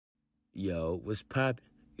Yo, what's poppin'?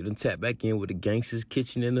 You done tap back in with the Gangsta's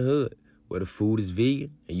Kitchen in the Hood, where the food is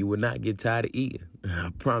vegan and you will not get tired of eating. I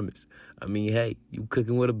promise. I mean, hey, you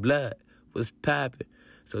cooking with a blood. What's poppin'?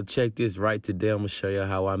 So check this right today. I'm going to show you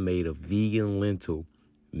how I made a vegan lentil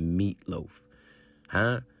meatloaf.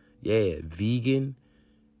 Huh? Yeah, vegan,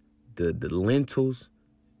 the lentils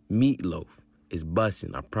meatloaf is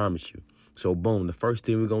bussin', I promise you. So, boom, the first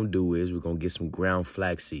thing we're going to do is we're going to get some ground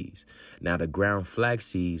flax seeds. Now, the ground flax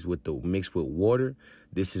seeds mixed with water,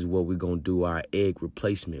 this is what we're going to do our egg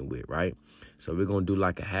replacement with, right? So, we're going to do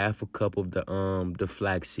like a half a cup of the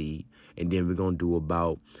flax seed, and then we're going to do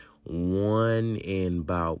about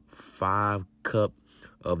 5 cup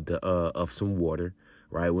of some water,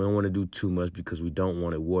 right? We don't want to do too much because we don't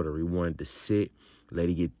want it watery. We want it to sit, let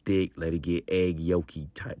it get thick, let it get egg yolky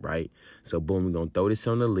type, right? So, boom, we're going to throw this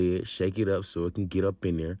on the lid, shake it up so it can get up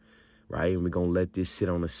in there, right? And we're going to let this sit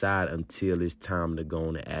on the side until it's time to go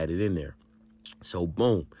on and add it in there. So,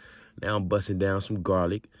 boom, now I'm busting down some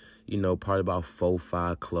garlic, probably about 4 or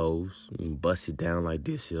 5 cloves, and bust it down like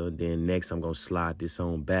this here. Then next I'm going to slide this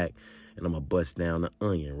on back, and I'm going to bust down the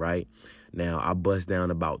onion, right? Now, I bust down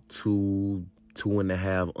about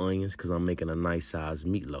 2.5 onions because I'm making a nice size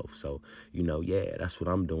meatloaf. So, yeah, that's what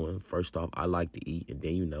I'm doing. First off, I like to eat, and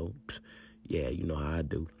then, you know how I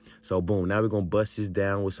do. So, boom, now we're going to bust this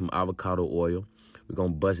down with some avocado oil. We're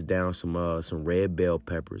going to bust down some red bell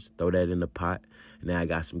peppers, throw that in the pot. And now I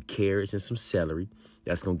got some carrots and some celery.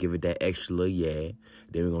 That's going to give it that extra little yeah.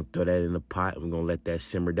 Then we're going to throw that in the pot, and we're going to let that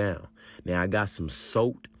simmer down. Now I got some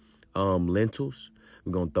soaked lentils.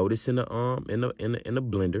 We're going to throw this in the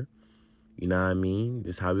blender. You know what I mean?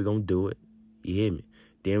 This is how we're going to do it. You hear me?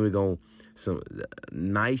 Then we're going to some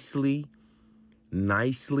nicely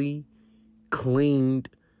cleaned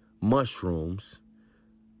mushrooms.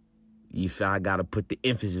 I got to put the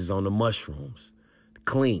emphasis on the mushrooms.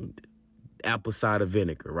 Cleaned. Apple cider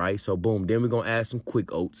vinegar, right? So, boom. Then we're going to add some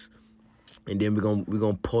quick oats. And then we're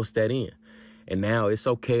gonna post that in. And now it's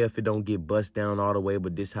okay if it don't get bust down all the way,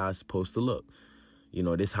 but this is how it's supposed to look.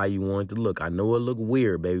 This how you want it to look. I know it look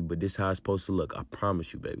weird, baby, but this is how it's supposed to look. I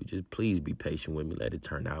promise you, baby. Just please be patient with me. Let it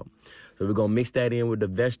turn out. So we're going to mix that in with the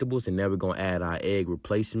vegetables, and now we're going to add our egg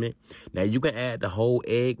replacement. Now, you can add the whole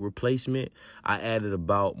egg replacement. I added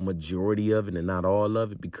about majority of it and not all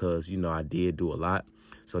of it because, I did do a lot.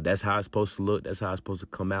 So that's how it's supposed to look. That's how it's supposed to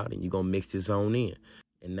come out, and you're going to mix this on in.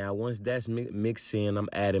 And now once that's mixed in, I'm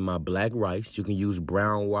adding my black rice. You can use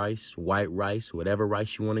brown rice, white rice, whatever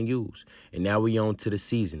rice you want to use. And now we on to the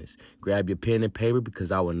seasonings. Grab your pen and paper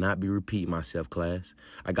because I will not be repeating myself, class.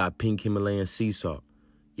 I got pink Himalayan sea salt.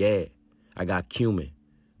 Yeah. I got cumin,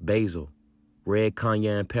 basil, red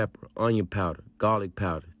cayenne pepper, onion powder, garlic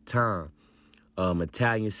powder, thyme,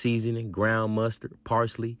 Italian seasoning, ground mustard,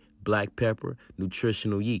 parsley, black pepper,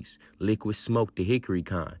 nutritional yeast, liquid smoked, the hickory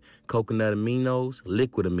kind, coconut aminos,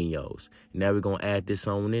 liquid aminos. Now we're going to add this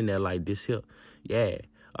on in there like this here. Yeah.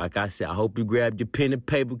 Like I said, I hope you grabbed your pen and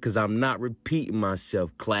paper because I'm not repeating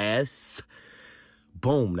myself, class.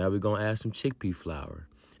 Boom. Now we're going to add some chickpea flour.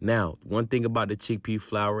 Now, one thing about the chickpea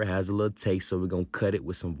flour, it has a little taste, so we're going to cut it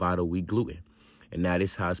with some vital wheat gluten. And now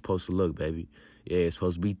this is how it's supposed to look, baby. Yeah, it's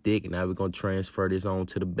supposed to be thick, and now we're going to transfer this on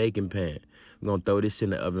to the baking pan. We're going to throw this in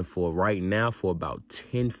the oven for about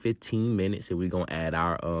 10-15 minutes, and we're going to add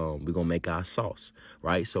we're going to make our sauce,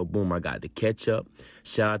 right? So, boom, I got the ketchup.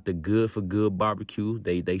 Shout out to Good for Good Barbecue.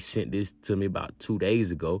 They sent this to me about 2 days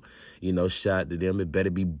ago. Shout out to them. It better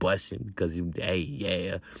be bussin' because, hey,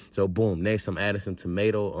 yeah. So, boom, next I'm adding some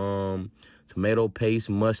tomato paste,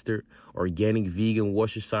 mustard, organic vegan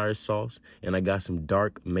Worcestershire sauce, and I got some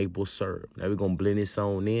dark maple syrup. Now we're going to blend this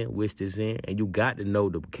on in, whisk this in, and you got to know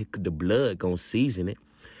the blood going to season it.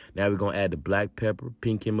 Now we're going to add the black pepper,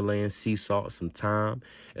 pink Himalayan sea salt, some thyme,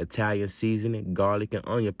 Italian seasoning, garlic, and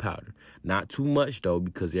onion powder. Not too much, though,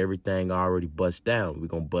 because everything already bust down. We're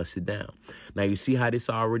going to bust it down. Now, you see how this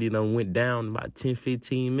already done went down in about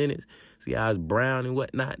 10-15 minutes? See how it's brown and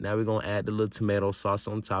whatnot? Now we're going to add the little tomato sauce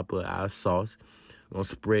on top of our sauce. We're going to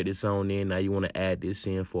spread this on in. Now you want to add this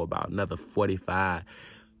in for about another 45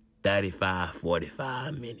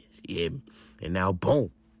 minutes. Yeah. And now,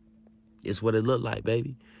 boom. It's what it looked like,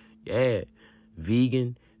 baby. Yeah.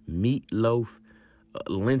 Vegan meatloaf,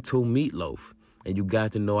 lentil meatloaf. And you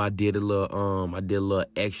got to know I did a little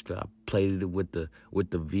extra. I plated it with the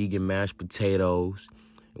vegan mashed potatoes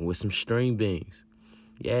and with some string beans.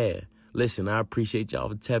 Yeah. Listen, I appreciate y'all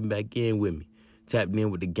for tapping back in with me. Tapping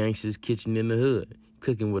in with the Gangsta's Kitchen in the Hood.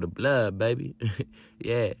 Cooking with a blood, baby.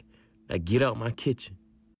 Yeah. Now get out my kitchen.